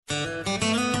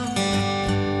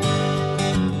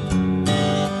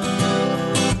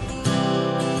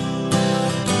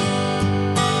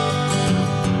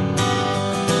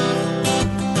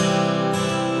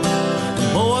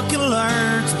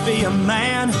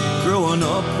growing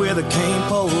up with a cane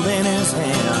pole in his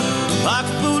hand.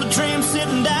 Pocket full of trim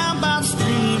sitting down by the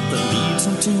stream that leads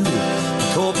him to the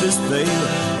Corpus Bay.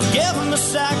 Give him a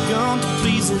shotgun to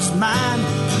please his mind.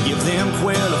 Give them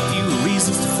quail a few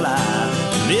reasons to fly.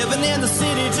 Living in the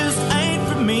city just ain't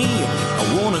for me.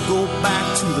 I wanna go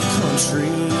back to the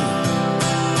country.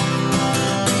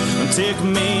 Take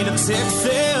me to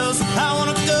Texas. I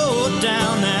wanna go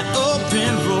down that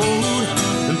open road.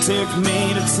 And take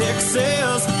me to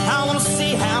Texas. I wanna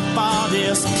see how far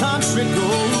this country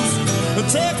goes. And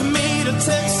take me to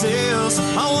Texas.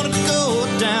 I wanna go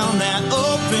down that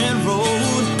open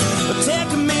road. And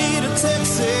take me to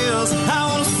Texas. I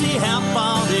wanna see how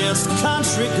far this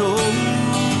country goes.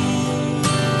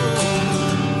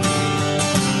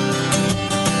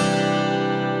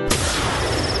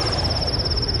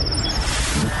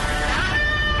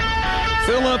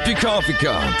 Fill up your coffee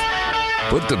cup,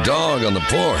 put the dog on the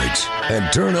porch,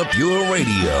 and turn up your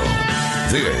radio.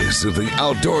 This is the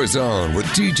Outdoor Zone with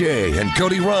TJ and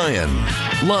Cody Ryan,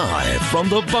 live from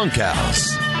the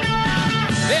bunkhouse.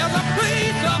 There's a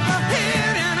place up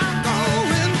ahead and I'm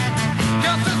going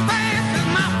just as fast as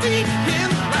my feet can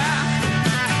fly.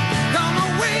 Come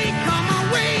away,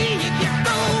 you get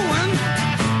going.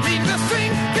 Leave the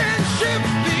sinking ship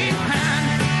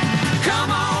behind.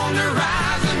 Come on the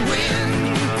rising wind.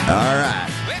 All right.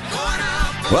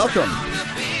 Welcome.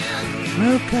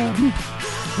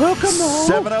 Welcome all.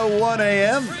 7:01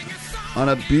 a.m. on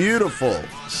a beautiful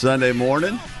Sunday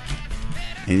morning.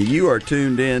 And you are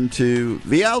tuned in to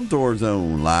the Outdoor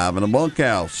Zone, live in a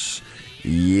bunkhouse.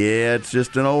 Yeah, it's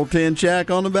just an old tin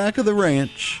shack on the back of the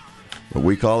ranch. But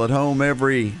we call it home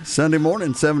every Sunday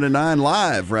morning, 7 to 9,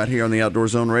 live right here on the Outdoor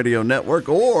Zone Radio Network.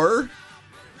 Or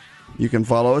you can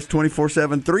follow us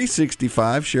 24/7,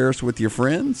 365. Share us with your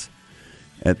friends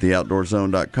at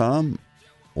theoutdoorzone.com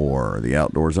or the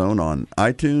Outdoor Zone on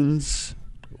iTunes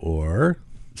Or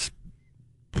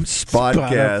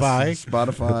Spotify,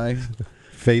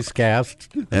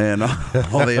 Facecast, and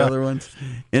all the other ones,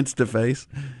 InstaFace.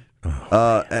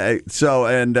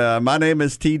 My name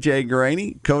is TJ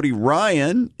Graney. Cody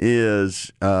Ryan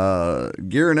is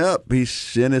gearing up.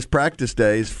 He's in his practice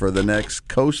days for the next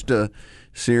Costa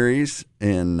series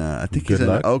in I think he's in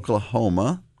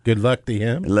Oklahoma. Good luck to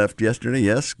him. He left yesterday.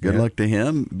 Yes, good luck to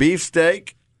him.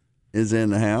 Beefsteak is in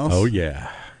the house. Oh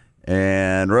yeah.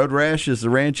 And Road Rash is the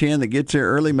ranch hand that gets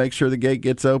here early, makes sure the gate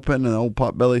gets open and the old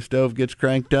potbelly stove gets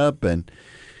cranked up, and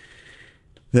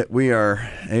that we are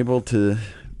able to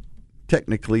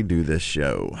technically do this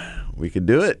show. We could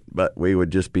do it, but we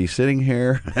would just be sitting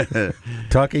here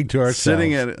talking to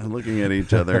ourselves, looking at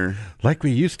each other like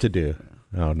we used to do.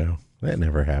 Oh no, that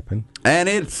never happened. And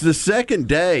it's the second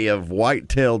day of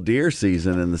white-tailed deer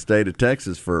season in the state of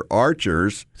Texas for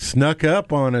archers. Snuck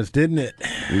up on us, didn't it?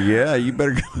 Yeah, you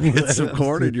better go get some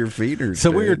corn in your feeders.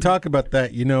 So we were talking about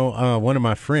that. You know, one of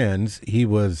my friends, he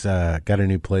was got a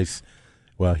new place.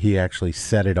 Well, he actually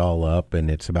set it all up, and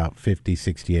it's about 50,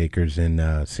 60 acres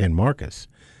in San Marcos.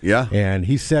 Yeah. And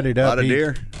he set it up. A lot of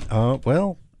deer.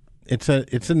 Well,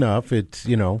 it's enough. It's,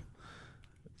 you know.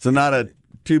 So not a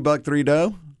 $2 3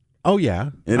 doe? Oh, yeah.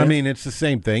 I mean, it's the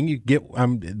same thing. You get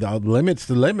the limit's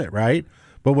the limit, right?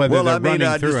 But whether they're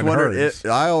running through in herds.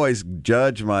 I always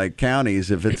judge my counties.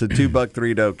 If it's a $2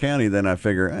 3 doe county, then I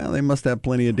figure, they must have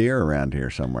plenty of deer around here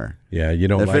somewhere. Yeah, you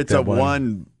don't if like it's that a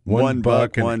one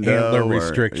buck, and one doe, antler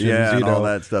restrictions, and all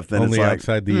that stuff, then only it's like,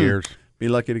 outside the ears. Be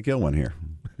lucky to kill one here.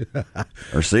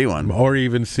 Or see one. Or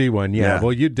even see one, yeah. Yeah.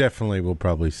 Well, you definitely will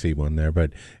probably see one there.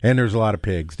 And there's a lot of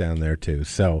pigs down there, too.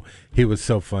 So he was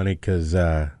so funny because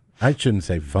I shouldn't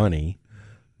say funny,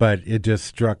 but it just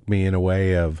struck me in a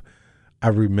way of, I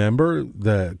remember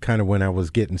the kind of when I was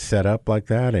getting set up like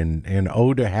that, and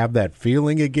to have that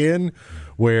feeling again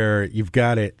where you've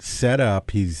got it set up.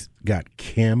 He's got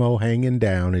camo hanging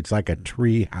down. It's like a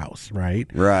tree house, right?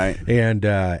 Right.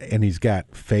 And he's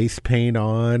got face paint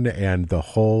on and the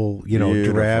whole,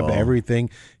 Beautiful. drab, everything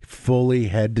fully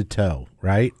head to toe,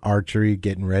 right? Archery,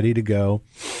 getting ready to go.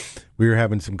 We were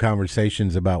having some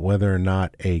conversations about whether or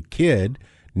not a kid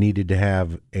needed to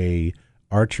have a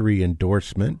archery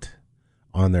endorsement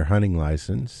on their hunting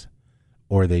license,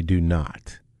 or they do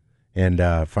not. And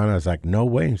finally I was like, no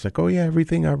way. He's like, oh yeah,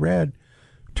 everything I read.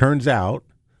 Turns out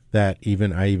that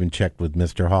I even checked with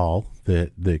Mr. Hall,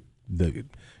 the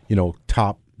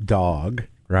top dog,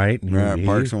 right? And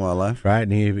Parks and Wildlife. Right,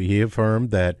 and he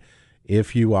affirmed that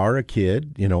if you are a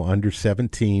kid, under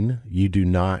 17, you do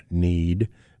not need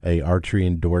a archery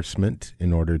endorsement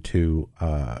in order to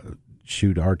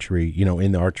shoot archery,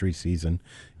 in the archery season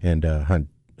and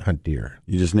hunt deer.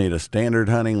 You just need a standard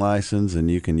hunting license,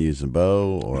 and you can use a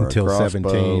bow or until a crossbow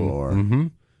 17. or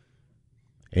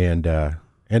And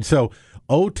so,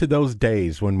 to those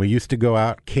days when we used to go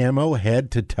out camo head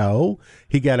to toe.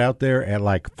 He got out there at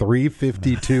like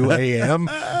 3:52 a.m.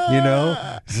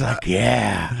 It's like,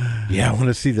 yeah, I want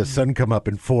to see the sun come up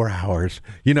in 4 hours.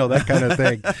 That kind of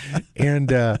thing.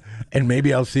 And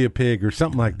maybe I'll see a pig or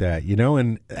something like that.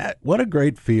 And what a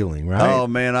great feeling, right? Oh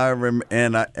man, I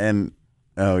remember,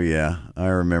 oh yeah, I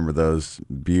remember those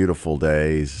beautiful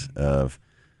days of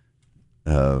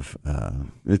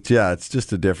it's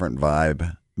just a different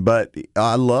vibe. But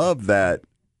I love that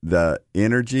the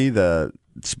energy, the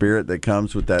spirit that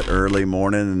comes with that early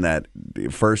morning and that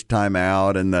first time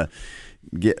out, and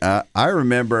I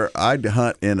remember I'd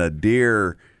hunt in a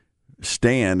deer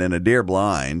stand in a deer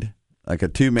blind, like a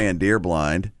 2-man deer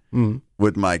blind,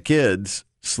 with my kids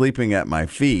sleeping at my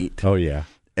feet. Oh yeah.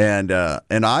 And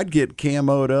I'd get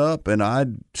camoed up and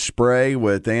I'd spray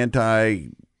with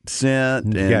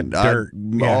anti-scent and dirt.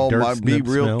 I'd be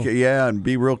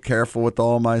real careful with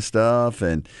all my stuff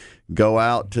and go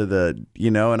out to the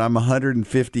and I'm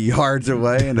 150 yards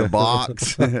away in a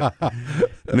box. And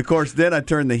of course then I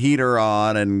turn the heater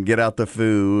on and get out the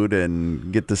food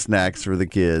and get the snacks for the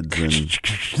kids and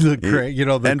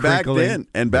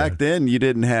back then you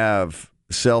didn't have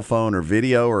cell phone or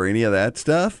video or any of that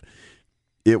stuff.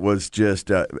 It was just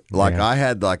I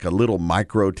had like a little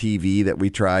micro TV that we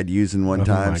tried using one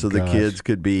time so the kids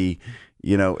could be,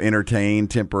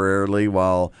 entertained temporarily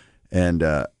while and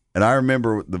I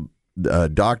remember the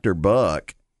Dr.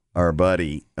 Buck, our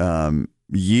buddy,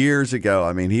 years ago.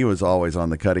 I mean, he was always on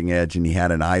the cutting edge, and he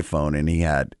had an iPhone,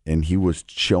 and he was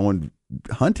showing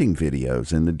hunting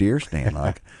videos in the deer stand.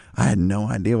 Like I had no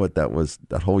idea what that was.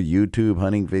 That whole YouTube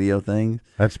hunting video thing.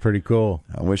 That's pretty cool.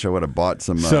 I wish I would have bought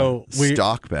some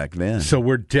stock back then. So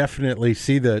we're definitely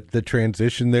see the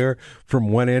transition there from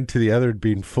one end to the other,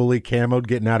 being fully camoed,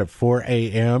 getting out at 4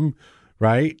 a.m.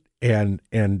 right, and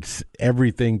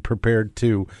everything prepared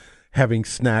to having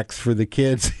snacks for the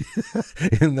kids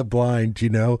in the blind,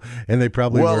 and they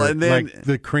probably were and then, like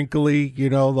the crinkly,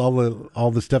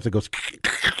 all the stuff that goes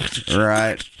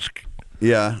right.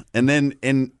 Yeah, and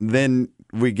then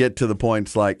we get to the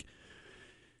points like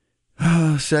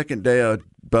second day of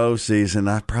bow season.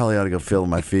 I probably ought to go fill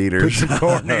my feeders. Put some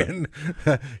corn in.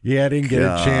 Yeah, I didn't get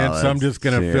a chance. I'm just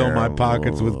going to fill my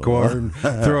pockets with corn.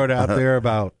 Throw it out there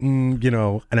about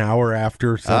an hour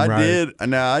after sunrise.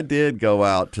 I did go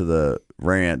out to the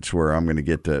ranch where I'm going to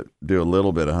get to do a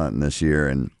little bit of hunting this year,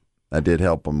 and I did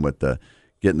help them with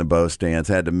getting the bow stands.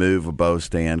 Had to move a bow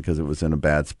stand because it was in a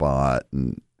bad spot,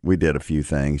 and we did a few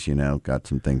things, got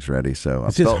some things ready. So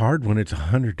it's just hard when it's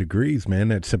 100 degrees,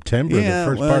 man. It's September, the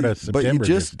first part of September. But you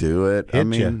just do it. I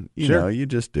mean, you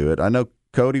just do it. I know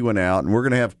Cody went out, and we're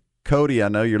going to have Cody. I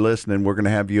know you're listening. We're going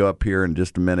to have you up here in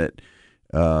just a minute.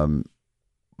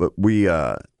 But we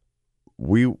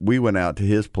went out to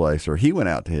his place, or he went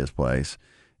out to his place,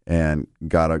 and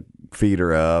got a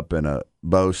feeder up and a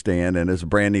bow stand, and it's a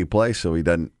brand new place, so he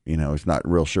doesn't, he's not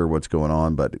real sure what's going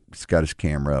on, but he's got his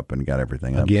camera up and got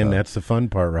everything up. Again, that's the fun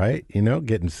part, right?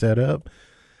 Getting set up,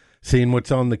 seeing what's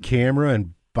on the camera.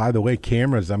 And by the way,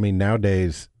 cameras, I mean,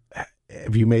 nowadays,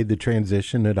 have you made the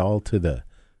transition at all to the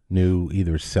new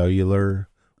either cellular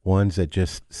ones that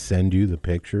just send you the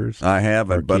pictures? I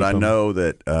haven't, but I know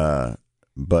that,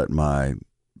 but my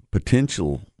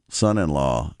potential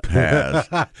son-in-law has,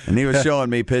 and he was showing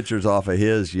me pictures off of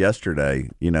his yesterday.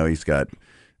 He's got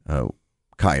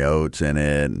coyotes in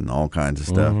it and all kinds of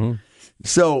stuff. Mm-hmm.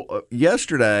 So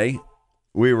yesterday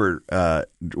we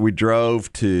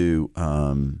drove to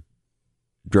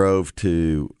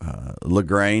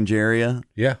LaGrange area,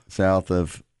 south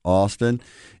of Austin,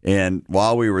 and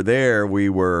while we were there, we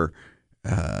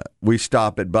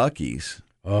stop at Buc-ee's.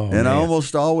 I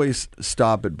almost always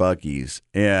stop at Buc-ee's,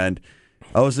 and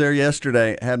I was there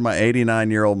yesterday, had my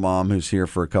 89-year-old mom who's here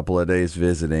for a couple of days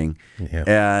visiting,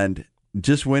 and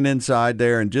just went inside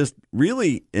there and just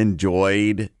really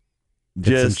enjoyed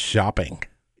some shopping.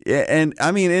 And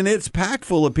I mean, and it's packed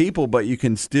full of people, but you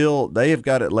can still, they have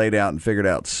got it laid out and figured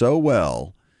out so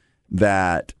well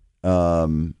that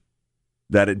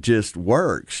that it just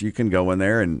works. You can go in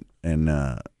there and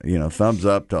thumbs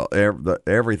up to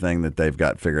everything that they've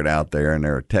got figured out there, and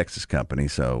they're a Texas company,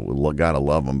 so we gotta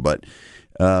love them. But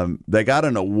they got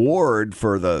an award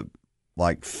for the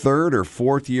third or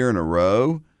fourth year in a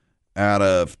row out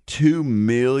of 2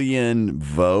 million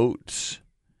votes.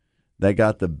 They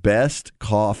got the best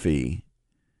coffee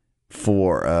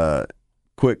for a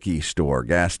quickie store,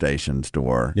 gas station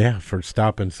store. Yeah, for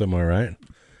stopping somewhere, right?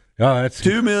 Oh, that's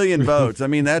 2 million votes. I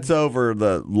mean, that's over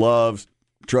the Love's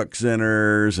Truck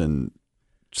Centers and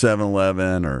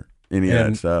 7-Eleven or any of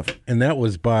that stuff. And that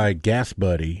was by Gas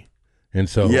Buddy. And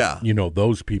so, Yeah.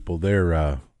 those people,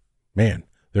 they're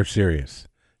serious.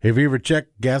 Have you ever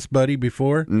checked Gas Buddy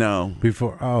before? No.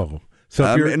 So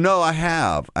if you're, No, I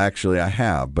have. Actually, I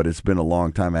have, but it's been a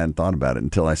long time. I hadn't thought about it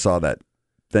until I saw that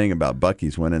thing about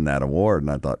Buc-ee's winning that award,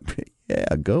 and I thought,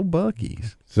 yeah, go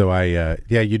Buc-ee's. So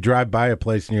you drive by a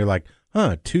place and you're like,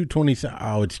 $2.20.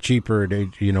 Oh, it's cheaper,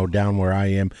 down where I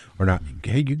am or not.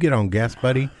 Hey, you get on Gas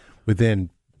Buddy within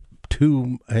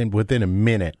a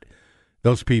minute,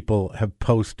 those people have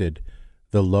posted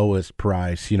the lowest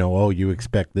price. You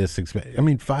expect this.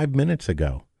 5 minutes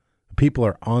ago, people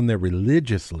are on there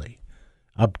religiously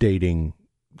updating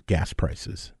gas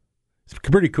prices. It's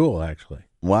pretty cool, actually.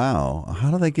 Wow. How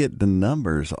do they get the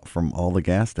numbers from all the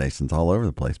gas stations all over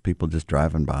the place? People just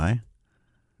driving by?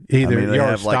 Either they you're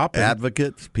have stopping.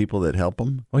 advocates, people that help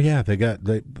them. Oh yeah, they got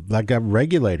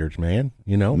regulators, man.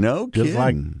 No just kidding.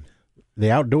 like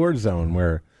the outdoor zone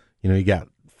where you got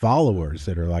followers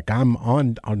that are like, I'm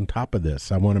on top of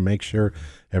this. I want to make sure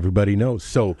everybody knows.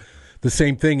 So the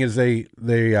same thing is they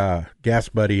Gas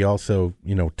Buddy also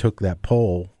took that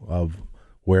poll of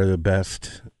where the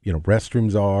best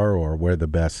restrooms are or where the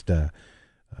best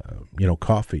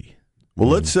coffee. Well,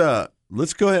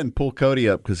 let's go ahead and pull Cody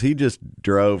up because he just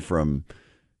drove from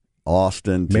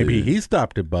Austin to... Maybe he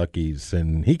stopped at Buc-ee's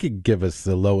and he could give us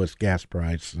the lowest gas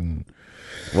price and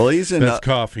he's in best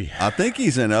coffee. I think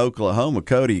he's in Oklahoma.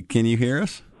 Cody, can you hear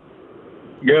us?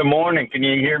 Good morning. Can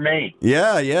you hear me?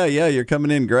 Yeah. You're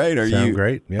coming in great. Sound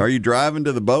great. Yep. Are you driving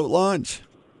to the boat launch?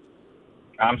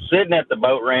 I'm sitting at the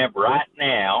boat ramp right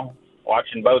now,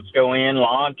 watching boats go in,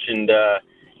 launch, and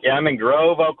I'm in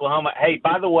Grove, Oklahoma. Hey,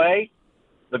 by the way,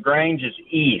 the Grange is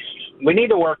east. We need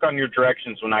to work on your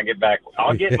directions when I get back.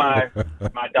 I'll get my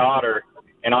daughter,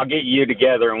 and I'll get you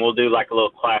together, and we'll do like a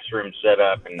little classroom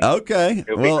setup. And okay.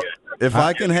 Well, if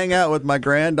I can hang out with my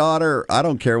granddaughter, I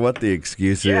don't care what the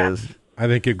excuse is. I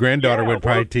think your granddaughter would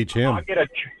probably teach him.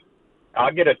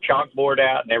 I'll get a chalkboard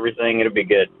out and everything. It'll be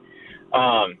good.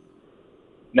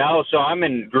 So I'm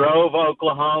in Grove,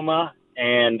 Oklahoma,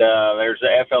 and there's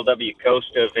a FLW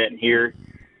Costa event here.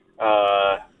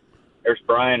 There's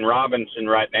Brian Robinson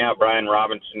right now. Brian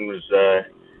Robinson was a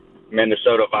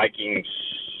Minnesota Vikings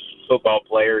football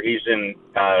player. He's in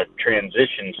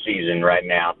transition season right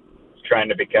now, trying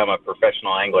to become a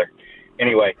professional angler.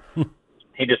 Anyway,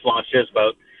 he just launched his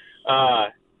boat.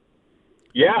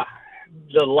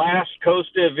 The last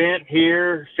Costa event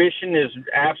here, fishing is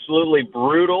absolutely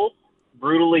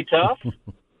brutally tough,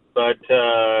 but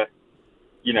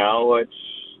it's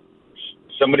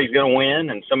somebody's going to win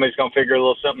and somebody's going to figure a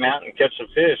little something out and catch some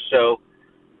fish. So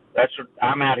that's what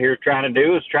I'm out here trying to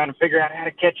do, is trying to figure out how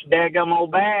to catch a daggum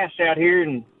old bass out here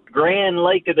in Grand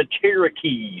Lake of the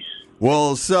Cherokees.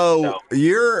 Well, so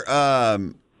your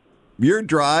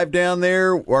drive down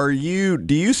there,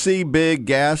 do you see big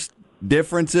gas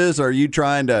differences? Or are you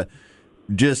trying to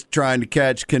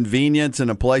catch convenience in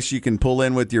a place you can pull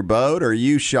in with your boat? Or are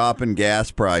you shopping gas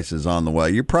prices on the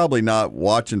way? You're probably not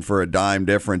watching for a dime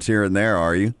difference here and there,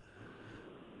 are you?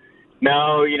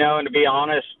 No, and to be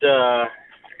honest, I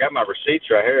got my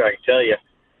receipts right here. I can tell you.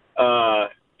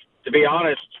 To be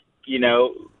honest,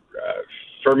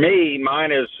 for me,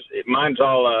 mine's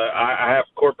all. I have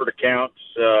corporate accounts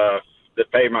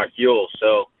that pay my fuel,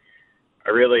 so I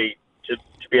really, to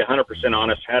be 100%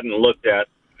 honest, hadn't looked at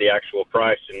the actual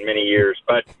price in many years.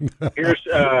 But here's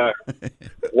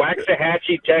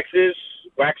Waxahachie, Texas.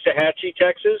 I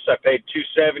paid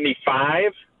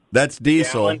 $2.75. That's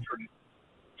diesel.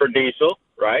 For diesel,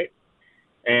 right?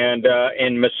 And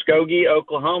in Muskogee,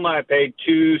 Oklahoma, I paid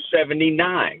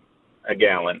 $2.79 a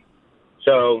gallon.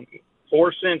 So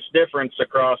 4 cents difference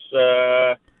across.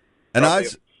 And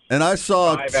I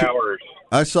saw 5 hours.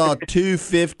 I saw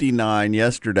 $2.59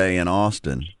 yesterday in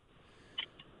Austin.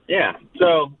 Yeah,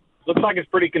 so looks like it's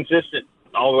pretty consistent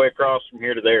all the way across from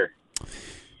here to there.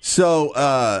 So,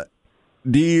 are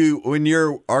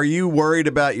you worried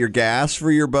about your gas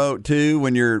for your boat too?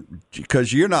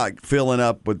 Because you're not filling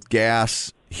up with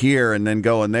gas here and then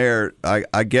going there.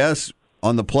 I guess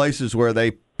on the places where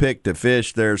they pick to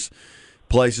fish, there's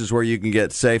places where you can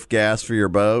get safe gas for your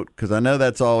boat. Because I know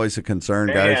that's always a concern.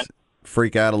 Guys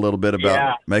freak out a little bit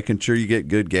about making sure you get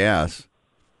good gas.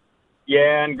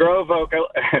 Yeah, and Grove,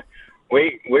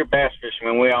 we're bass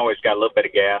fishermen. We always got a little bit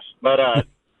of gas. But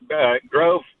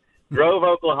Grove,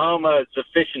 Oklahoma, it's a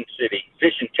fishing city,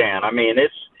 fishing town. I mean,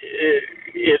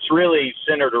 it's really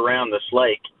centered around this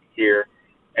lake here.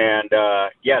 And,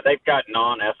 they've got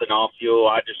non-ethanol fuel.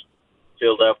 I just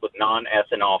filled up with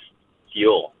non-ethanol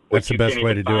fuel. That's the best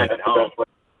way to do it. At home.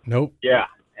 Nope. Yeah,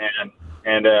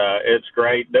 and it's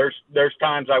great. There's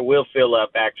times I will fill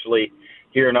up, actually,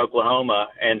 here in Oklahoma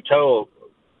and tow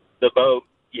the boat,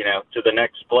 to the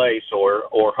next place or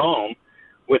home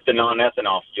with the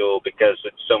non-ethanol fuel because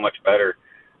it's so much better.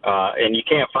 And you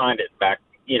can't find it back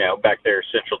there,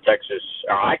 Central Texas,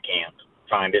 or I can't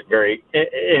find it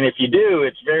and if you do,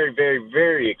 it's very, very,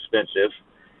 very expensive.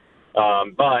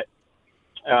 But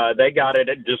they got it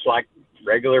at just like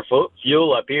regular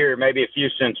fuel up here, maybe a few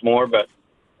cents more, but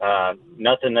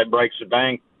nothing that breaks the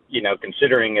bank,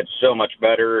 considering it's so much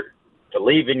better to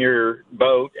leave in your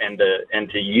boat and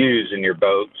to use in your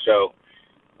boat. So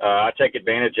I take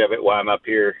advantage of it while I'm up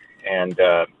here. And,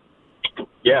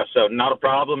 so not a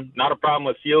problem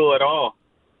with fuel at all.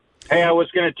 Hey, I was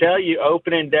going to tell you,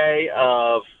 opening day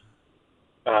of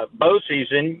bow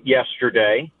season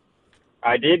yesterday,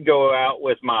 I did go out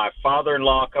with my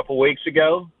father-in-law a couple weeks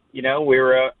ago. We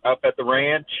were up at the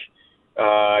ranch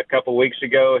a couple weeks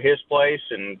ago at his place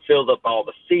and filled up all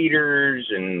the feeders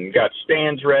and got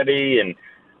stands ready and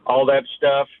all that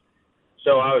stuff.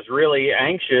 So I was really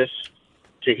anxious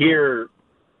to hear,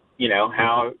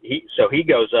 how he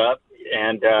goes up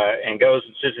and goes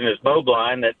and sits in his bow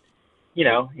blind that,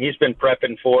 he's been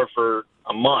prepping for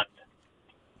a month.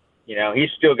 He's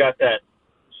still got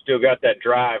that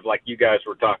drive like you guys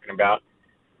were talking about,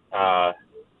 that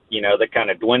kind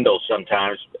of dwindles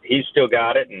sometimes. He's still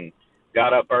got it and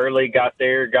got up early, got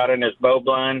there, got in his bow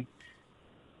blind,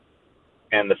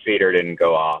 and the feeder didn't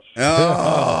go off.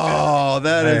 Oh,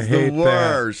 that is the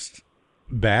worst.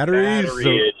 Batteries?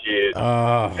 Battery issues.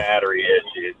 Battery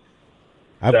issues.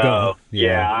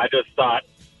 I just thought,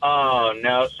 oh,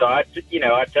 no. So I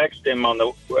texted him on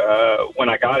the when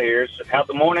I got here, said, how'd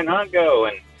the morning hunt go?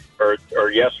 Or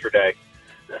yesterday,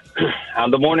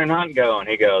 how'd the morning hunt go? And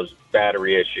he goes,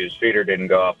 battery issues, feeder didn't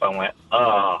go off. I went,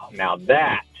 oh, now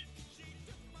that's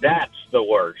the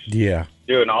worst. Yeah.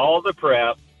 Doing all the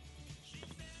prep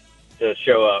to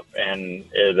show up and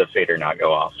the feeder not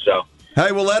go off. So,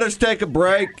 hey, well, let us take a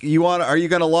break. Are you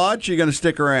going to launch? Or are you going to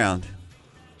stick around?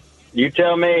 You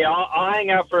tell me. I'll hang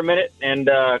out for a minute and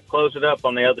close it up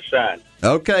on the other side.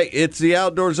 Okay, it's the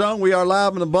Outdoor Zone. We are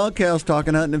live in the bunkhouse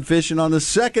talking hunting and fishing on the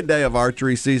second day of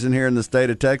archery season here in the state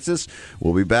of Texas.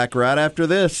 We'll be back right after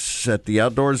this at the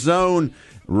Outdoor Zone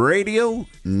Radio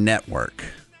Network.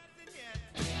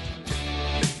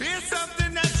 It's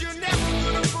something that you're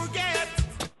never gonna forget.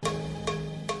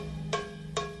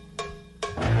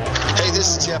 Hey,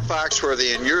 this is Jeff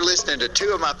Foxworthy, and you're listening to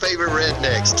two of my favorite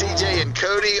rednecks, TJ and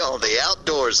Cody, on the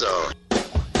Outdoor Zone.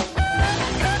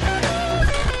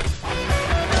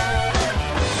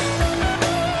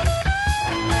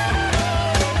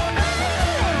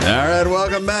 All right,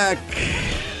 welcome back.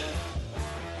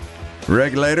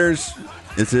 Regulators,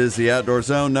 this is the Outdoor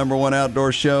Zone, number one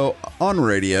outdoor show on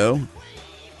radio.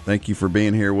 Thank you for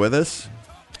being here with us.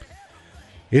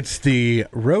 It's the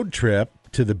road trip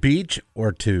to the beach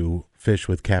or to fish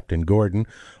with Captain Gordon,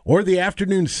 or the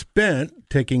afternoon spent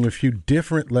taking a few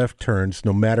different left turns.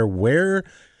 No matter where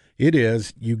it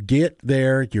is, you get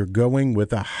there, you're going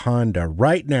with a Honda.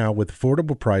 Right now, with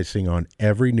affordable pricing on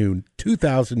every new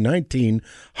 2019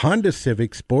 Honda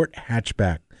Civic Sport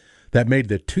hatchback that made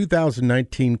the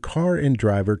 2019 Car and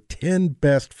Driver 10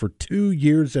 Best for 2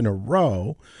 years in a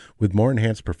row. With more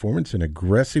enhanced performance and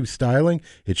aggressive styling,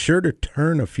 it's sure to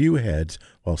turn a few heads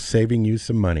while saving you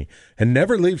some money. And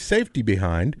never leave safety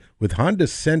behind. With Honda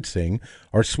Sensing,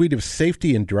 our suite of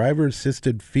safety and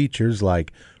driver-assisted features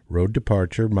like road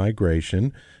departure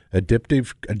migration,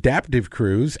 adaptive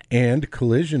cruise, and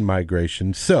collision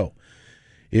migration. So,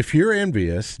 if you're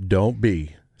envious, don't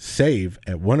be. Save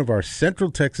at one of our Central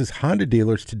Texas Honda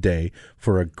dealers today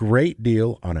for a great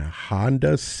deal on a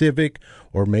Honda Civic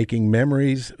or making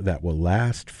memories that will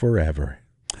last forever.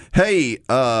 Hey,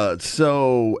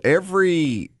 so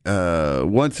every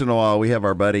once in a while we have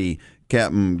our buddy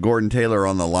Captain Gordon Taylor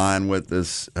on the line with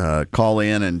us, call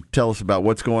in and tell us about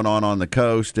what's going on the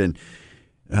coast. And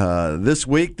this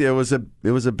week it was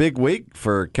a big week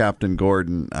for Captain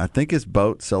Gordon. I think his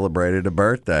boat celebrated a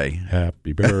birthday.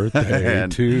 Happy birthday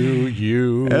to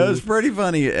you. It was pretty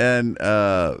funny. And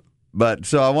but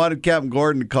so I wanted Captain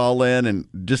Gordon to call in and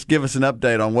just give us an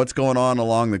update on what's going on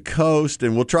along the coast.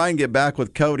 And we'll try and get back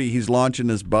with Cody. He's launching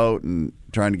his boat and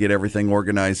trying to get everything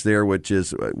organized there, which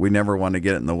is we never want to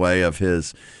get in the way of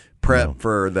his prep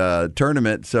for the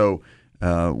tournament. So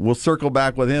we'll circle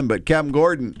back with him. But Captain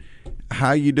Gordon,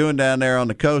 how you doing down there on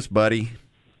the coast, buddy?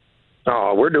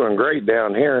 Oh, we're doing great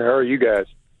down here. How are you guys?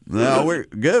 No, we're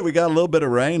good. We got a little bit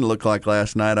of rain, looked like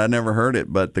last night. I never heard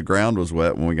it, but the ground was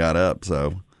wet when we got up.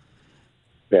 So,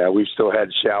 yeah, we've still had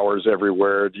showers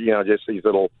everywhere. Just these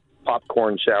little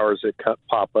popcorn showers that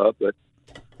pop up. But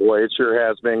Boy, it sure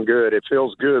has been good. It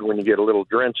feels good when you get a little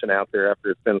drenching out there after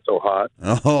it's been so hot.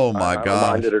 Oh, my I gosh. don't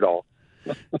mind it at all.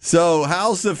 So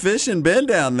how's the fishing been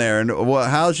down there? And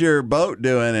how's your boat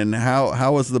doing? And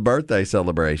how was the birthday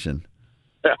celebration?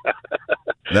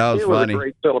 That was it funny. was a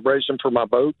great celebration for my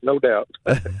boat, no doubt.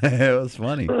 It was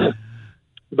funny.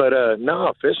 But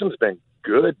no, fishing's been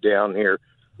good down here.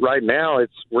 Right now,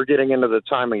 we're getting into the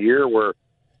time of year where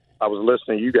I was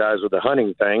listening to you guys with the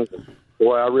hunting thing.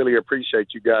 Boy, I really appreciate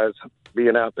you guys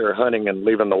being out there hunting and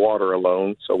leaving the water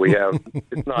alone, so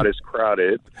it's not as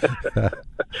crowded.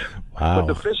 Wow. But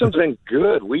the fishing's been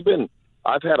good.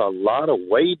 I've had a lot of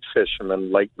wade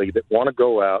fishermen lately that want to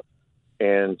go out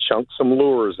and chunk some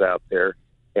lures out there,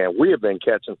 and we have been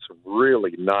catching some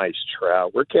really nice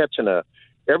trout.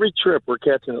 Every trip we're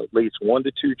catching at least 1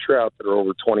 to 2 trout that are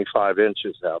over 25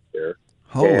 inches out there.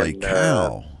 Holy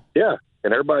cow. Yeah,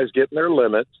 and everybody's getting their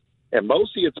limits, and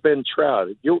mostly it's been trout.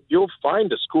 You'll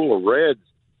find a school of reds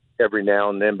every now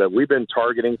and then, but we've been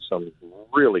targeting some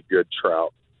really good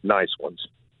trout, nice ones.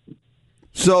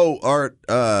 So are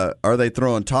they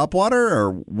throwing topwater,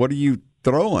 or what are you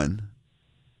throwing?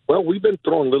 Well, we've been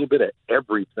throwing a little bit of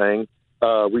everything.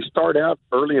 We start out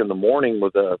early in the morning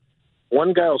with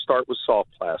one guy will start with soft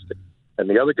plastic, and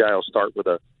the other guy will start with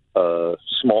a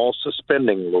small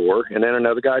suspending lure, and then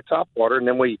another guy topwater, and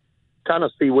then we kind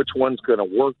of see which one's going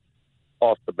to work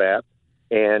off the bat.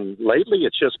 And lately,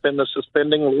 it's just been the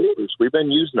suspending lures. We've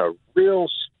been using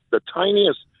the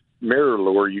tiniest mirror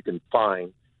lure you can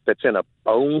find that's in a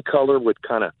bone color with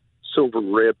kind of silver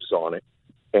ribs on it.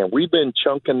 And we've been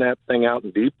chunking that thing out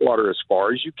in deep water as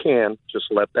far as you can. Just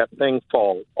let that thing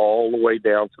fall all the way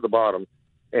down to the bottom.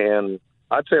 And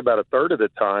I'd say about a third of the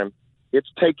time, it's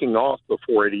taking off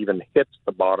before it even hits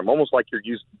the bottom, almost like you're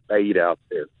using bait out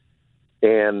there.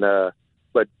 And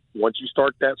but once you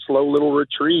start that slow little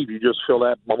retrieve, you just feel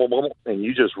that bubble, bubble, and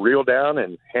you just reel down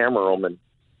and hammer them. And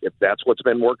if that's what's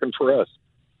been working for us.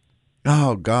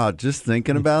 Oh, God, just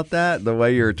thinking about that, the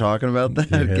way you were talking about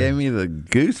that, it gave me the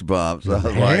goosebumps. I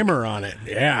was Hammer on it,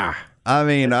 yeah. I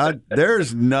mean,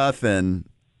 there's nothing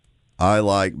I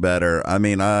like better. I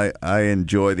mean, I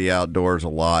enjoy the outdoors a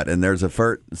lot, and there's a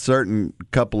certain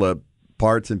couple of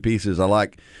parts and pieces. I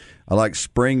like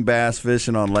spring bass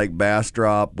fishing on Lake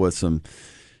Bastrop with some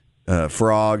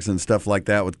frogs and stuff like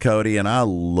that with Cody, and I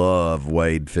love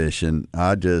wade fishing.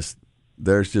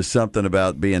 There's just something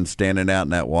about standing out in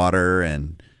that water,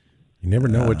 and you never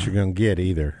know what you're going to get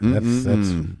either.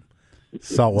 That's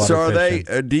saltwater. So are fishing.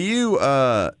 they?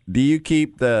 Do you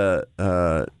keep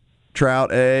the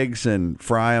trout eggs and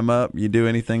fry them up? You do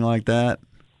anything like that?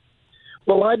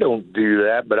 Well, I don't do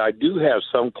that, but I do have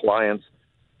some clients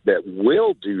that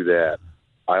will do that.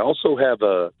 I also have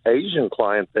a Asian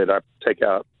client that I take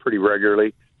out pretty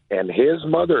regularly, and his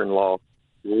mother-in-law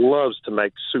loves to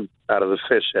make soup out of the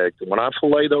fish eggs. And when I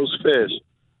fillet those fish,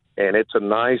 and it's a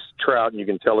nice trout, and you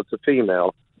can tell it's a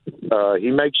female,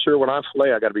 he makes sure when I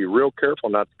fillet, I got to be real careful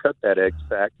not to cut that egg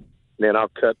sac. And then I'll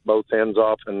cut both ends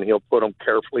off, and he'll put them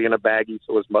carefully in a baggie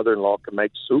so his mother-in-law can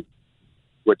make soup,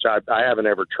 which I haven't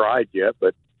ever tried yet,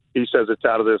 but he says it's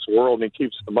out of this world, and he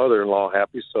keeps the mother-in-law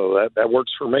happy, so that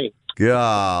works for me.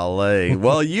 Golly.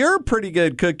 Well, you're a pretty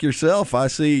good cook yourself. I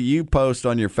see you post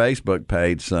on your Facebook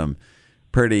page some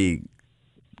pretty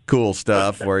cool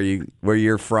stuff where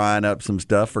you're frying up some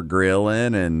stuff for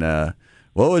grilling. And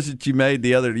what was it you made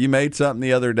you made something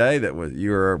the other day that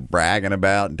you were bragging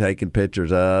about and taking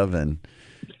pictures of? And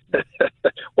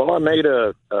well, I made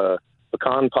a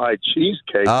pecan pie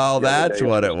cheesecake. Oh, that's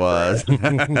what it was.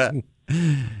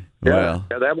 Yeah,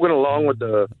 that went along with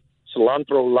the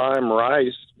cilantro lime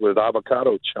rice with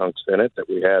avocado chunks in it that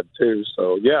we had too.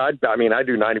 So yeah, I mean, I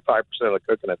do 95% of the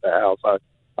cooking at the house.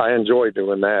 I enjoy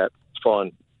doing that. It's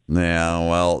fun. Yeah,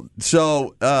 well,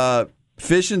 so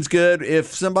fishing's good.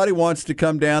 If somebody wants to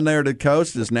come down there to the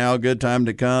coast, is now a good time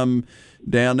to come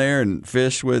down there and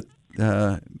fish with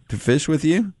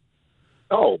you?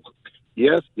 Oh,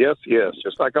 yes.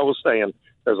 Just like I was saying,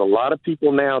 there's a lot of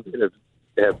people now that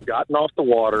have gotten off the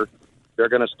water. They're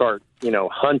going to start,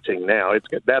 hunting now.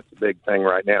 That's the big thing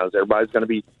right now is everybody's going to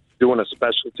be doing a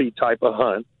specialty type of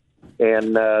hunt.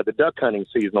 And the duck hunting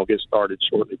season will get started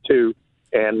shortly, too.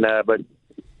 And but,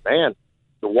 man,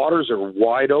 the waters are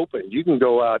wide open. You can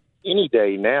go out any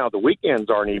day now. The weekends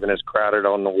aren't even as crowded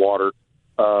on the water.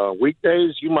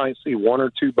 Weekdays, you might see 1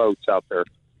 or 2 boats out there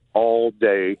all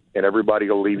day, and everybody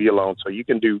will leave you alone. So you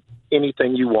can do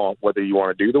anything you want, whether you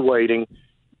want to do the wading,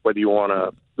 whether you want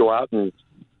to go out and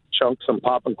chunk some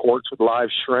popping corks with live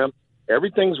shrimp.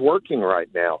 Everything's working right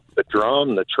now. The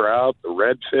drum, the trout, the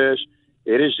redfish.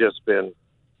 It has just been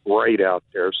great out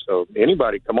there. So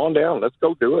anybody, come on down. Let's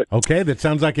go do it. Okay, that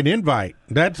sounds like an invite.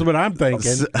 That's what I'm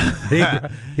thinking.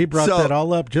 He brought that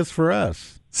all up just for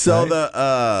us. So right?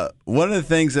 the one of the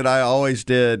things that I always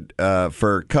did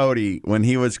for Cody when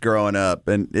he was growing up,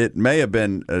 and it may have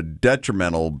been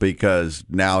detrimental because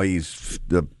now he's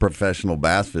the professional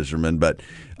bass fisherman, but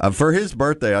for his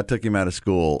birthday, I took him out of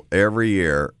school every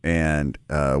year, and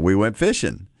we went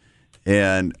fishing.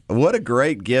 And what a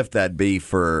great gift that'd be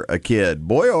for a kid,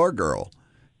 boy or girl,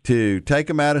 to take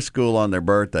them out of school on their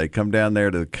birthday, come down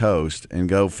there to the coast, and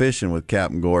go fishing with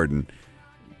Captain Gordon.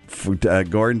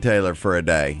 Gordon Taylor for a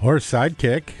day, or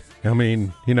sidekick. I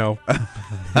mean,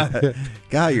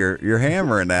 God, you're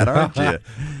hammering that, aren't you,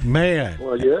 man?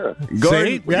 Well, yeah, Gordon.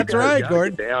 See, that's right,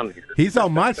 Gordon. Down here. He's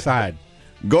on my side.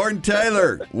 Gordon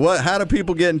Taylor, how do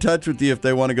people get in touch with you if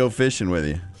they want to go fishing with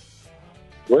you?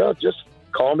 Well, just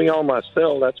call me on my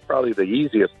cell. That's probably the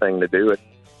easiest thing to do. At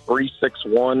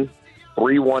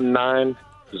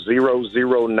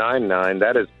 361-319-0099.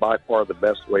 That is by far the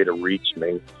best way to reach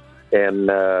me. And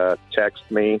text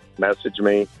me, message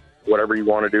me, whatever you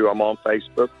want to do. I'm on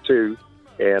Facebook, too.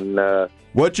 And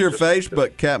what's your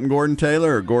Facebook, Captain Gordon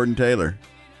Taylor or Gordon Taylor?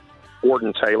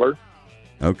 Gordon Taylor.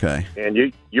 Okay.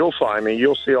 And you'll find me.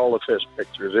 You'll see all the fish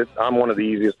pictures. I'm one of the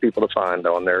easiest people to find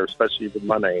on there, especially with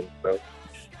my name. So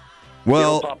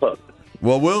it'll pop up.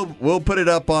 Well, we'll put it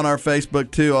up on our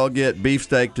Facebook, too. I'll get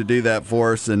Beefsteak to do that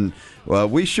for us. And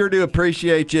we sure do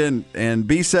appreciate you. And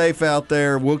be safe out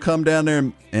there. We'll come down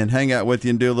there and hang out with you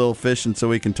and do a little fishing so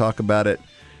we can talk about it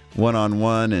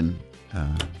one-on-one and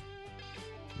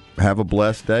have a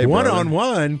blessed day,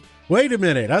 One-on-one? Wait a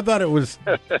minute. I thought it was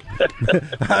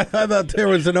I thought there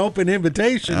was an open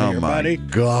invitation here, buddy. Oh, my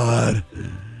God.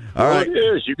 All right. It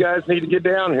is. You guys need to get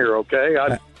down here, okay?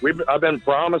 I've been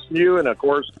promising you, and, of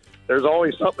course, there's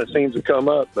always something that seems to come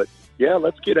up. But, yeah,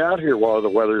 let's get out here while the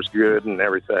weather's good and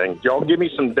everything. Y'all give me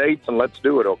some dates, and let's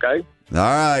do it, okay? All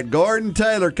right. Gordon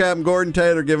Taylor, Captain Gordon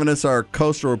Taylor, giving us our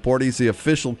coastal report. He's the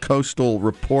official coastal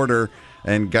reporter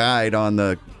and guide on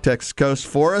the Texas coast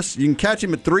for us. You can catch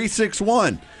him at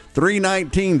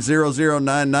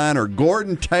 361-319-0099 or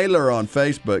Gordon Taylor on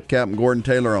Facebook, Captain Gordon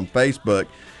Taylor on Facebook.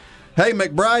 Hey,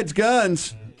 McBride's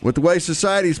Guns. With the way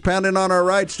society's pounding on our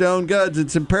rights to own guns,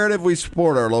 it's imperative we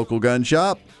support our local gun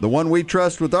shop. The one we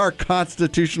trust with our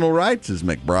constitutional rights is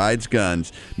McBride's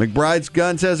Guns. McBride's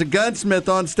Guns has a gunsmith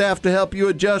on staff to help you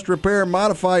adjust, repair, and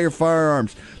modify your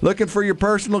firearms. Looking for your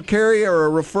personal carry or a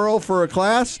referral for a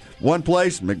class? One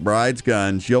place, McBride's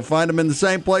Guns. You'll find them in the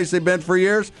same place they've been for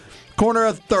years, corner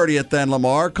of 30th and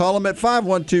Lamar. Call them at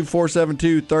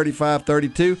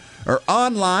 512-472-3532 or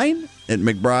online at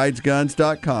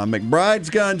McBridesGuns.com.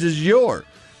 McBride's Guns is your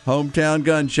hometown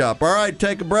gun shop. All right,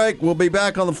 take a break. We'll be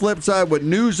back on the flip side with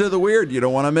News of the Weird. You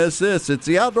don't want to miss this. It's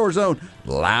the Outdoor Zone,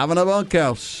 live in a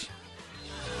bunkhouse.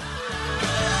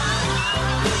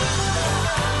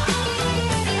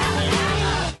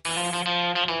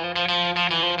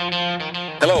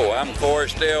 Hello, I'm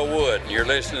Forrest Dale Wood, and you're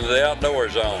listening to the Outdoor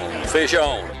Zone. Fish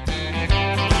on.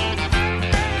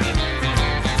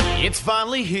 It's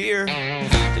finally here.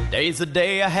 Today's the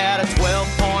day I had a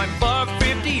 12-point buck,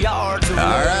 50 yards away.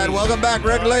 All right, welcome back,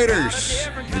 regulators.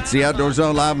 It's the Outdoor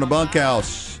Zone live in the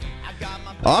bunkhouse.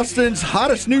 Austin's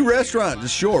hottest new restaurant, the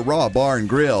Shore Raw Bar and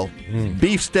Grill.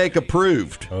 Beefsteak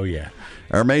approved. Oh, yeah.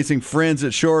 Our amazing friends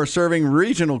at Shore are serving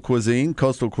regional cuisine,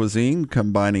 coastal cuisine,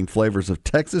 combining flavors of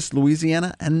Texas,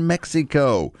 Louisiana, and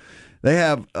Mexico. They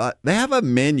have a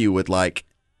menu with like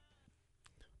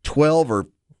 12 or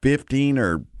 15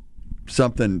 or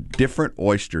something different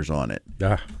oysters on it.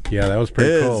 Yeah, that was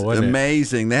pretty cool, wasn't it?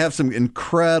 Amazing. They have some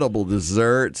incredible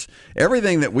desserts.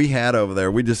 Everything that we had over there,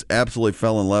 we just absolutely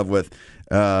fell in love with.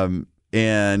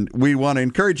 And we want to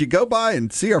encourage you, go by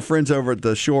and see our friends over at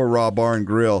the Shore Raw Bar and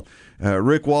Grill.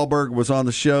 Rick Wahlberg was on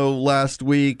the show last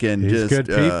week. And he's just good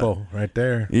people right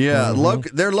there. Yeah,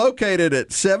 they're located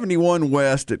at 71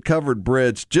 West at Covered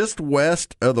Bridge, just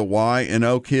west of the Y in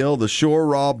Oak Hill, the Shore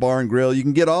Raw Bar and Grill. You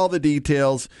can get all the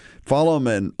details. Follow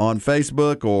them on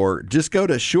Facebook or just go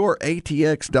to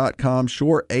shoreatx.com,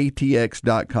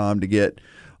 shoreatx.com to get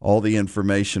all the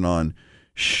information on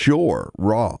Shore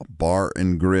Raw Bar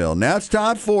and Grill. Now it's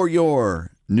time for your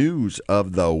News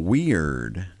of the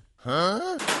Weird.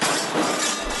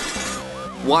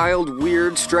 Wild,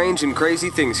 weird, strange, and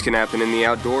crazy things can happen in the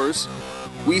outdoors.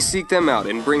 We seek them out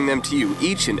and bring them to you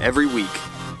each and every week.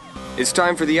 It's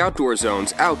time for the Outdoor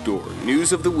Zone's Outdoor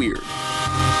News of the Weird.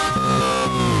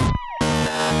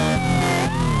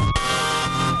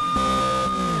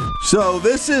 So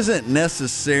this isn't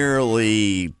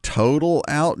necessarily total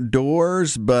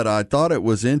outdoors, but I thought it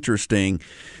was interesting.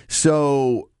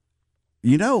 So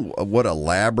you know what a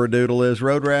Labradoodle is,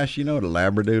 Road Rash? You know what a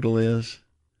Labradoodle is?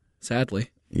 Sadly.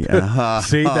 Yeah.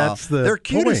 See, that's the they're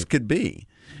cute as point. could be.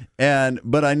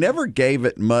 But I never gave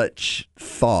it much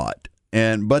thought.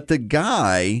 But the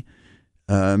guy,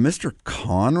 Mr.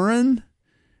 Conran,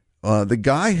 the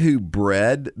guy who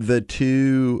bred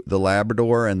the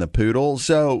Labrador and the poodle,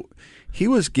 so he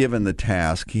was given the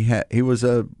task. He was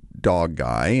a dog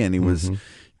guy, and he was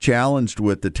challenged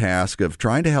with the task of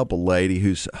trying to help a lady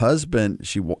whose husband,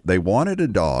 they wanted a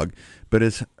dog,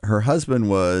 but her husband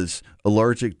was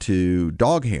allergic to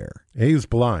dog hair. He was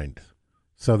blind,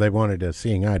 so they wanted a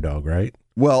seeing eye dog, right?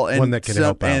 Well, and one that can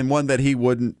help out. And one that he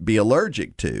wouldn't be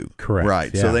allergic to. Correct.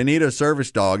 Right. Yeah. So they need a service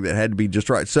dog that had to be just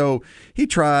right. So he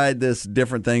tried this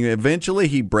different thing. Eventually,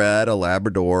 he bred a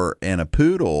Labrador and a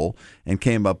poodle and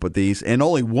came up with these. And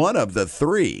only one of the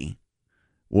three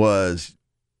was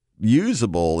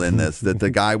usable in this that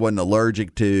the guy wasn't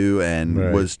allergic to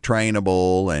and was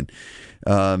trainable.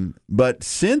 And but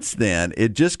since then,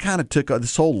 it just kind of took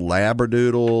this whole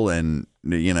Labradoodle and,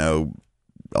 you know,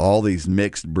 all these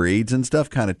mixed breeds and stuff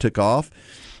kind of took off.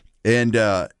 And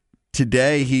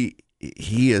today he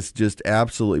is just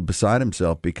absolutely beside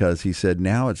himself because he said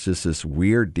now it's just this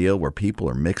weird deal where people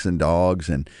are mixing dogs,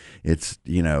 and it's,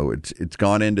 you know, it's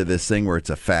gone into this thing where it's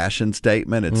a fashion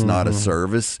statement. It's not a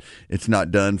service. It's not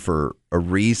done for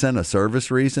a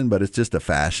service reason, but it's just a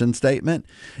fashion statement.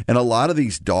 And a lot of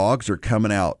these dogs are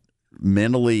coming out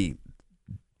mentally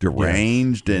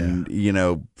deranged and, you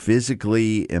know,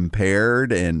 physically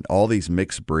impaired and all these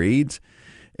mixed breeds.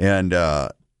 And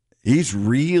he's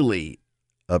really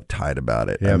uptight about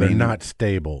it. Yeah, they're not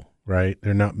stable, right?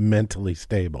 They're not mentally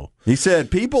stable. He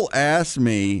said, people ask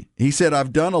me, he said,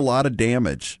 I've done a lot of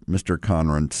damage, Mr.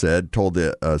 Conran told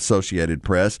the Associated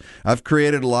Press. I've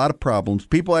created a lot of problems.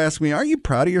 People ask me, are you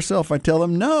proud of yourself? I tell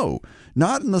them, no,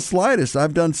 not in the slightest.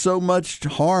 I've done so much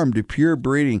harm to pure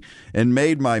breeding and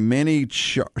made many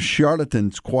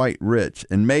charlatans quite rich,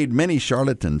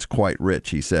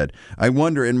 he said. I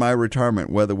wonder in my retirement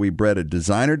whether we bred a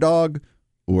designer dog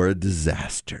or a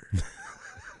disaster.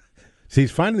 So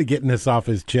he's finally getting this off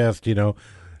his chest, you know.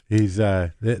 He's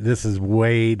this has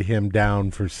weighed him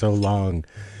down for so long.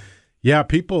 Yeah,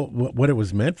 people, what it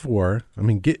was meant for. I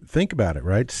mean, think about it,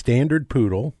 right? Standard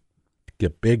poodle,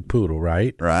 get big poodle,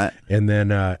 right? Right. And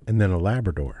then a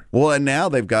Labrador. Well, and now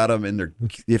they've got them in their.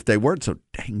 If they weren't so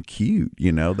dang cute,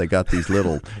 you know, they got these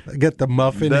little. They got the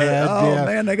muffin head. Oh yeah.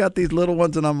 man, they got these little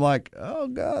ones, and I'm like, oh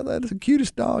god, that's the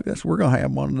cutest dog. We're gonna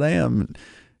have one of them.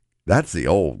 That's the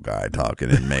old guy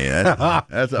talking in me.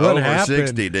 That's over happened?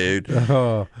 60, dude.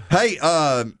 Oh. Hey,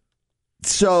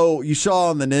 so you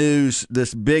saw on the news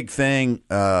this big thing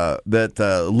that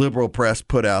the liberal press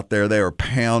put out there. They were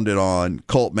pounded on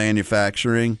Colt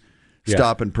Manufacturing,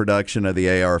 stopping production of the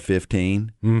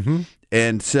AR-15. Mm-hmm.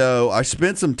 And so I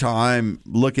spent some time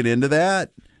looking into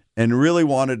that and really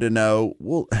wanted to know,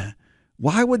 well,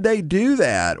 why would they do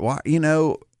that? Why, you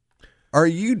know, are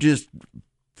you just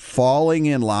falling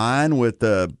in line with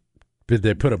the? Did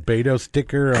they put a Beto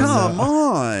sticker on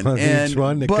each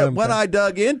one? But when I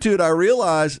dug into it, I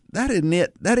realized that isn't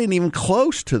it. That ain't even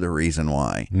close to the reason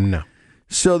why. No.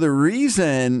 So the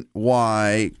reason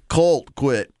why Colt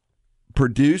quit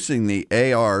producing the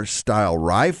AR style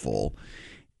rifle,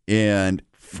 and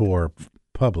for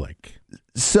public,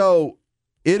 so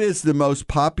it is the most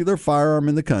popular firearm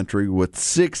in the country with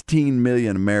 16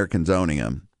 million Americans owning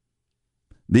them.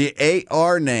 The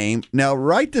AR name. Now,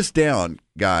 write this down,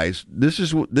 guys. This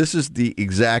is the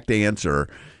exact answer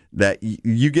that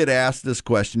you get asked this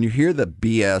question. You hear the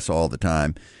BS all the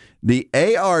time. The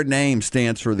AR name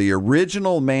stands for the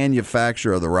original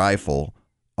manufacturer of the rifle,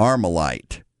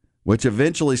 Armalite, which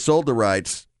eventually sold the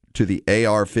rights to the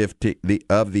AR-15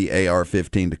 of the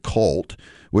AR-15 to Colt,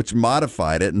 which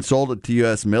modified it and sold it to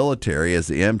U.S. military as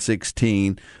the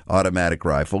M16 automatic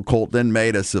rifle. Colt then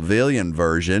made a civilian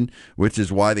version, which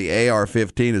is why the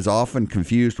AR-15 is often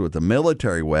confused with a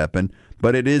military weapon,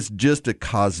 but it is just a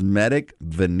cosmetic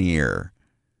veneer.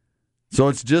 So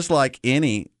it's just like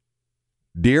any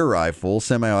deer rifle,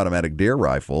 semi-automatic deer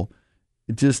rifle.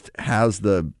 It just has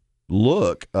the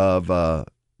look of a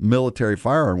military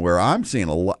firearm, where I'm seeing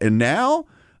a lot, and now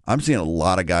I'm seeing a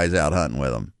lot of guys out hunting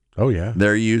with them. Oh, yeah.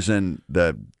 They're using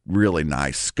the really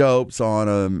nice scopes on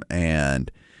them.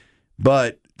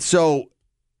 But so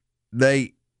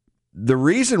the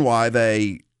reason why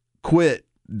they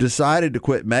decided to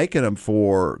quit making them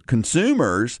for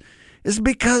consumers is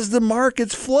because the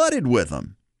market's flooded with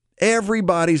them.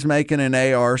 Everybody's making an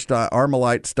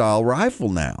Armalite style rifle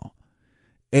now.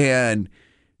 And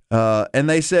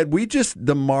they said,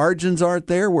 the margins aren't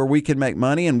there where we can make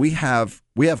money. And we have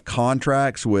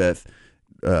contracts with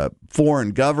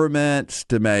foreign governments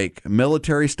to make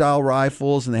military-style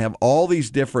rifles, and they have all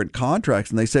these different contracts.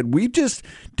 And they said, we just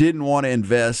didn't want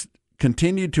to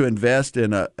continue to invest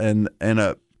in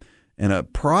a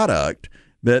product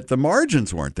that the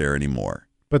margins weren't there anymore.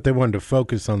 But they wanted to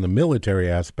focus on the military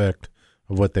aspect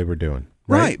of what they were doing.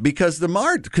 Right, because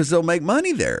they'll make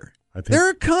money there. They're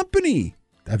a company.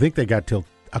 I think they got till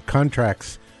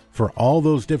contracts for all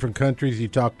those different countries you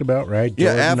talked about, right?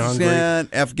 Jordan,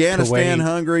 Afghanistan, Kuwait.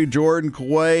 Hungary, Jordan,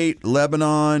 Kuwait,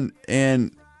 Lebanon,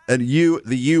 and the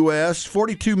U.S.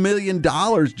 $42 million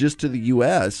just to the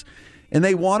U.S., and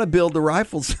they want to build the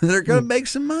rifles. They're going to make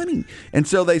some money. And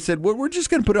so they said, well, we're just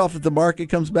going to put it off if the market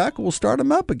comes back, we'll start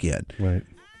them up again. Right.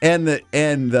 And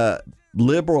the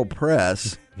liberal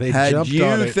press had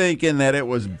you thinking that it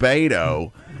was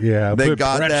Beto. Yeah, they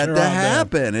got that to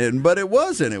happen. But it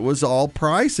wasn't. It was all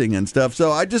pricing and stuff.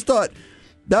 So I just thought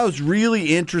that was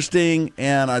really interesting,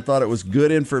 and I thought it was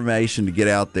good information to get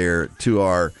out there to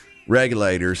our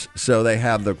regulators so they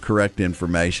have the correct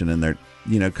information in there,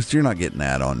 because you're not getting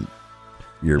that on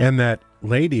your... And that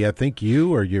lady, I think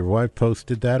you or your wife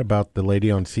posted that about the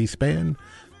lady on C-SPAN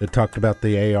that talked about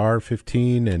the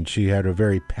AR-15, and she had a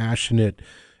very passionate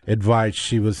advice.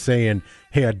 She was saying,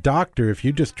 hey, a doctor, if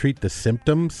you just treat the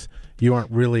symptoms, you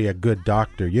aren't really a good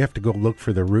doctor. You have to go look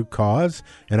for the root cause.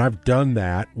 And I've done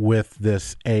that with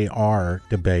this AR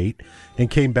debate, and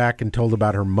came back and told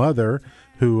about her mother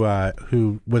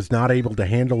who was not able to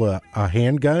handle a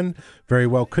handgun very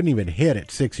well, couldn't even hit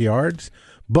at 6 yards.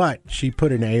 But she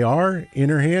put an AR in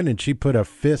her hand, and she put a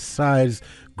fist-size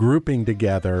grouping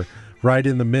together right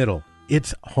in the middle.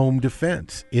 It's home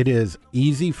defense. It is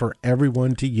easy for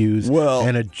everyone to use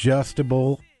and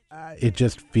adjustable. It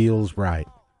just feels right.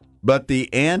 But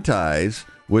the antis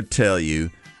would tell you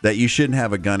that you shouldn't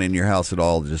have a gun in your house at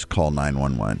all. Just call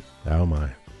 911. Oh, my.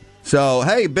 So,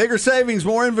 hey, bigger savings,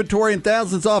 more inventory, and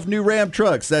thousands off new Ram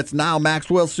trucks. That's now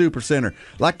Maxwell Supercenter.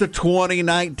 Like the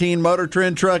 2019 Motor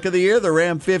Trend Truck of the Year, the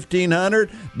Ram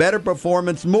 1500. Better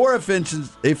performance, more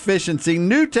efficiency,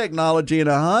 new technology, and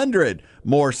 100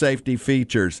 more safety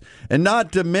features. And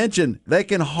not to mention, they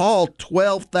can haul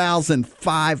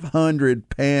 12,500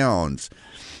 pounds.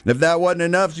 If that wasn't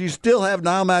enough, you still have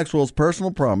Niall Maxwell's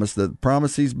personal promise, the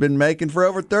promise he's been making for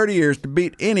over 30 years to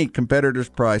beat any competitor's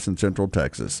price in Central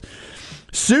Texas.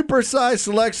 Super-sized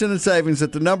selection and savings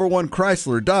at the #1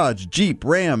 Chrysler, Dodge, Jeep,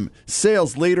 Ram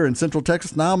sales leader in Central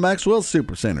Texas, Niall Maxwell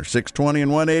Supercenter, 620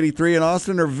 and 183 in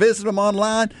Austin, or visit them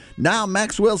online,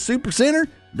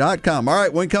 NiallMaxwellSupercenter.com. All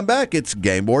right, when we come back, it's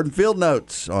Game Board and Field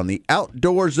Notes on the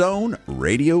Outdoor Zone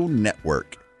Radio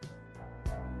Network.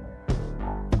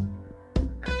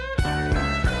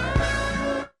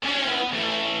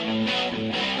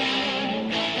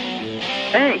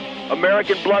 Hey,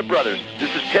 American Blood Brothers,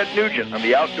 this is Ted Nugent on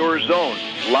the Outdoor Zone,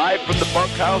 live from the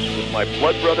bunkhouse with my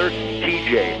blood brother,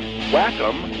 TJ. Whack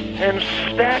 'em and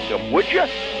stack 'em, would ya?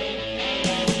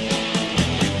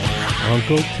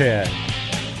 Uncle Ted.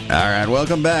 All right,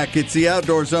 welcome back. It's the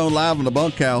Outdoor Zone live in the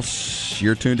bunkhouse.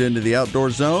 You're tuned into the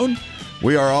Outdoor Zone.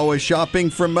 We are always shopping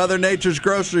from Mother Nature's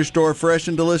grocery store, fresh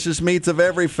and delicious meats of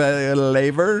every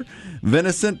flavor,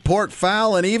 venison, pork,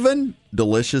 fowl, and even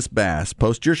delicious bass.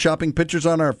 Post your shopping pictures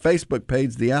on our Facebook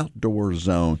page, The Outdoor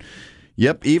Zone.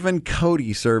 Yep, even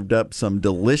Cody served up some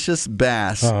delicious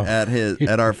bass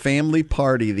at our family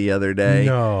party the other day.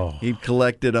 No. He'd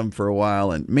collected them for a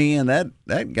while, and man,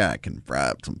 that guy can fry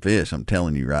up some fish, I'm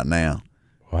telling you right now.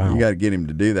 Wow. You got to get him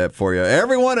to do that for you.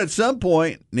 Everyone at some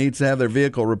point needs to have their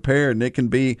vehicle repaired, and it can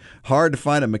be hard to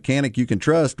find a mechanic you can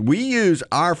trust. We use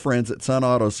our friends at Sun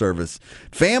Auto Service,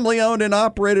 family-owned and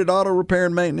operated auto repair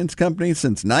and maintenance company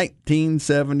since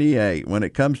 1978. When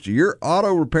it comes to your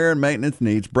auto repair and maintenance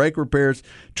needs, brake repairs,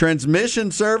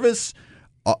 transmission service,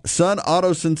 Sun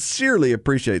Auto sincerely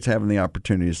appreciates having the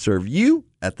opportunity to serve you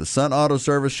at the Sun Auto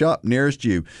Service shop nearest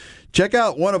you. Check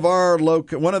out one of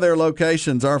their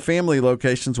locations, our family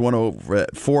locations, one over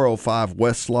at 405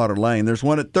 West Slaughter Lane. There's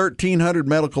one at 1300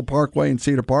 Medical Parkway in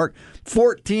Cedar Park,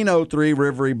 1403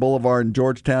 Rivery Boulevard in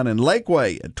Georgetown, and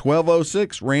Lakeway at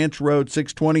 1206 Ranch Road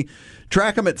 620.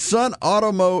 Track them at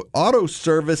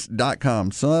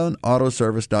sunautoservice.com,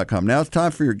 sunautoservice.com. Now it's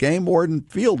time for your Game Warden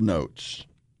Field Notes.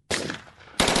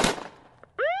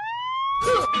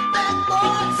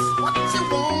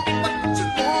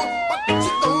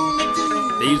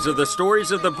 These are the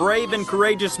stories of the brave and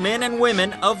courageous men and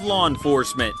women of law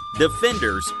enforcement,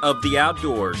 defenders of the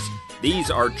outdoors.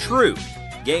 These are true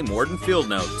Game Warden Field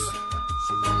Notes.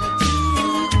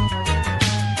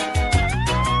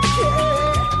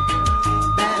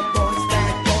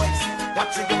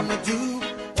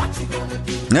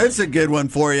 That's a good one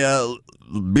for you.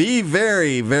 be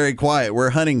very, very quiet. We're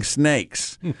hunting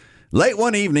snakes. Late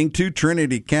one evening, 2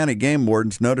 Trinity County game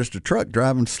wardens noticed a truck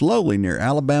driving slowly near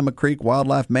Alabama Creek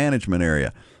Wildlife Management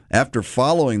Area. After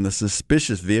following the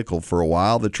suspicious vehicle for a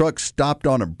while, the truck stopped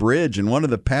on a bridge and one of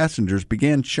the passengers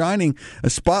began shining a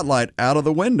spotlight out of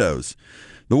the windows.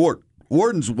 The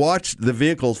wardens watched the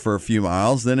vehicles for a few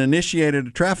miles, then initiated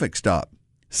a traffic stop.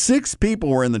 6 people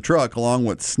were in the truck along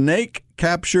with snake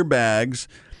capture bags,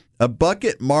 a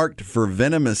bucket marked for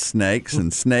venomous snakes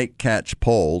and snake catch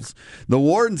poles. The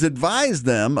wardens advised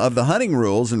them of the hunting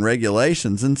rules and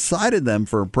regulations and cited them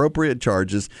for appropriate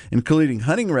charges, including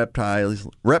hunting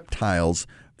reptiles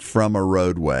from a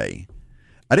roadway.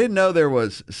 I didn't know there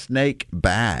was snake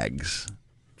bags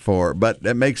but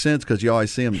that makes sense because you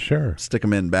always see them stick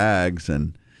them in bags.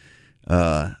 And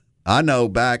I know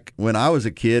back when I was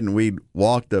a kid and we'd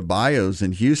walk the bayous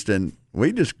in Houston,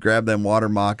 we just grabbed them water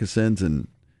moccasins and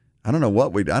I don't know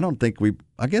what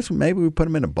I guess maybe we put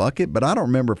them in a bucket, but I don't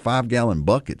remember 5-gallon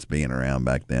buckets being around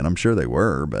back then. I'm sure they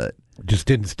were, but. Just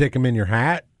didn't stick them in your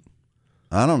hat?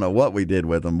 I don't know what we did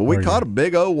with them, but we caught a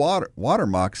big old water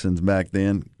moccasins back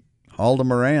then, hauled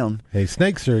them around. Hey,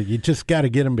 snakes you just got to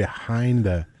get them behind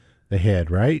the head,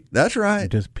 right? That's right. You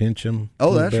just pinch them.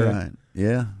 Oh, that's right.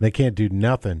 Yeah. They can't do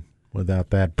nothing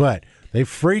without that, but they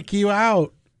freak you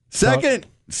out. Second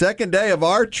day of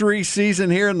archery season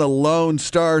here in the Lone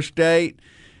Star State.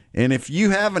 And if you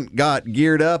haven't got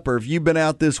geared up or if you've been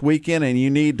out this weekend and you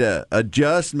need to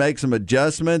make some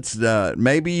adjustments,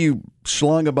 maybe you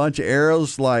slung a bunch of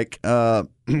arrows like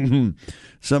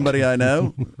somebody I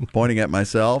know, pointing at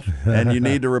myself, and you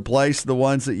need to replace the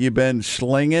ones that you've been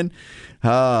slinging.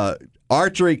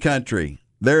 Archery Country.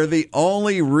 They're the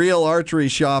only real archery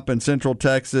shop in Central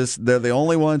Texas. They're the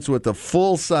only ones with a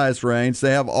full-size range.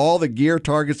 They have all the gear,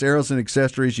 targets, arrows, and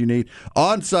accessories you need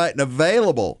on-site and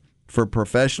available for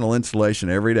professional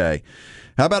installation every day.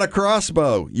 How about a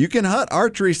crossbow? You can hunt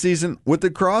archery season with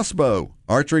the crossbow.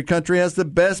 Archery Country has the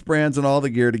best brands and all the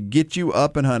gear to get you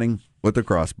up and hunting with the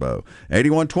crossbow.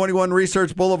 8121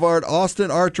 Research Boulevard,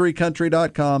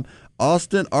 AustinArcheryCountry.com,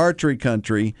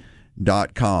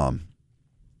 AustinArcheryCountry.com.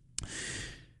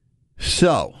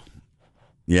 So,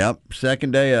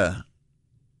 second day of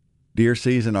deer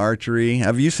season archery.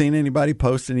 Have you seen anybody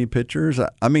post any pictures?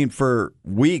 I mean, for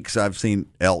weeks I've seen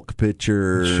elk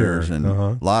pictures and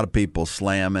a lot of people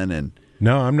slamming. And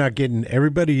no, I'm not getting.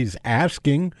 Everybody's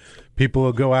asking. People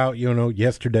will go out,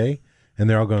 yesterday, and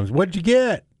they're all going, "What'd you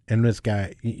get?" And this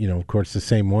guy, of course, the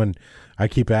same one. I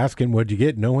keep asking, "What'd you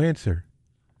get?" No answer.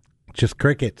 Just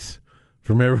crickets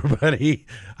from everybody.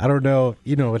 I don't know.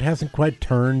 It hasn't quite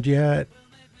turned yet.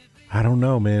 I don't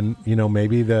know, man.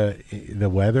 Maybe the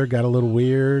weather got a little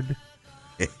weird.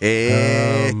 All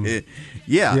those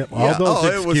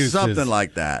excuses. It was something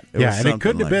like that. It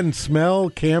couldn't have been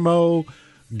smell, camo,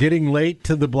 getting late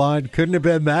to the blind. Couldn't have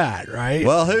been that, right?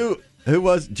 Well, who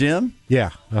was Jim?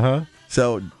 Yeah.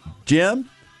 So, Jim,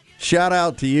 shout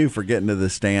out to you for getting to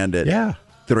the stand at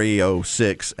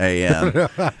 3:06 a.m. Hey,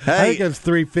 I think it's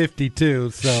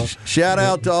 3:52. So shout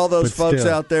out to all those folks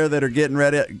out there that are getting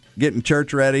ready, getting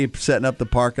church ready, setting up the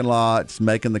parking lots,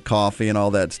 making the coffee, and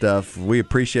all that stuff. We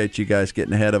appreciate you guys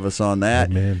getting ahead of us on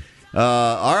that. Amen.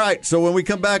 All right, so when we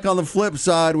come back on the flip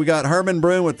side, we got Herman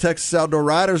Broom with Texas Outdoor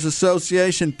Writers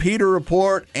Association, Peter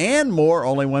Report, and more.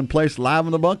 Only one place, live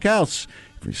in the bunkhouse.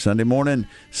 Every Sunday morning,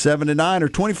 7 to 9, or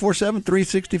 24/7,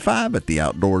 365 at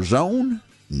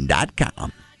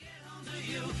theoutdoorzone.com.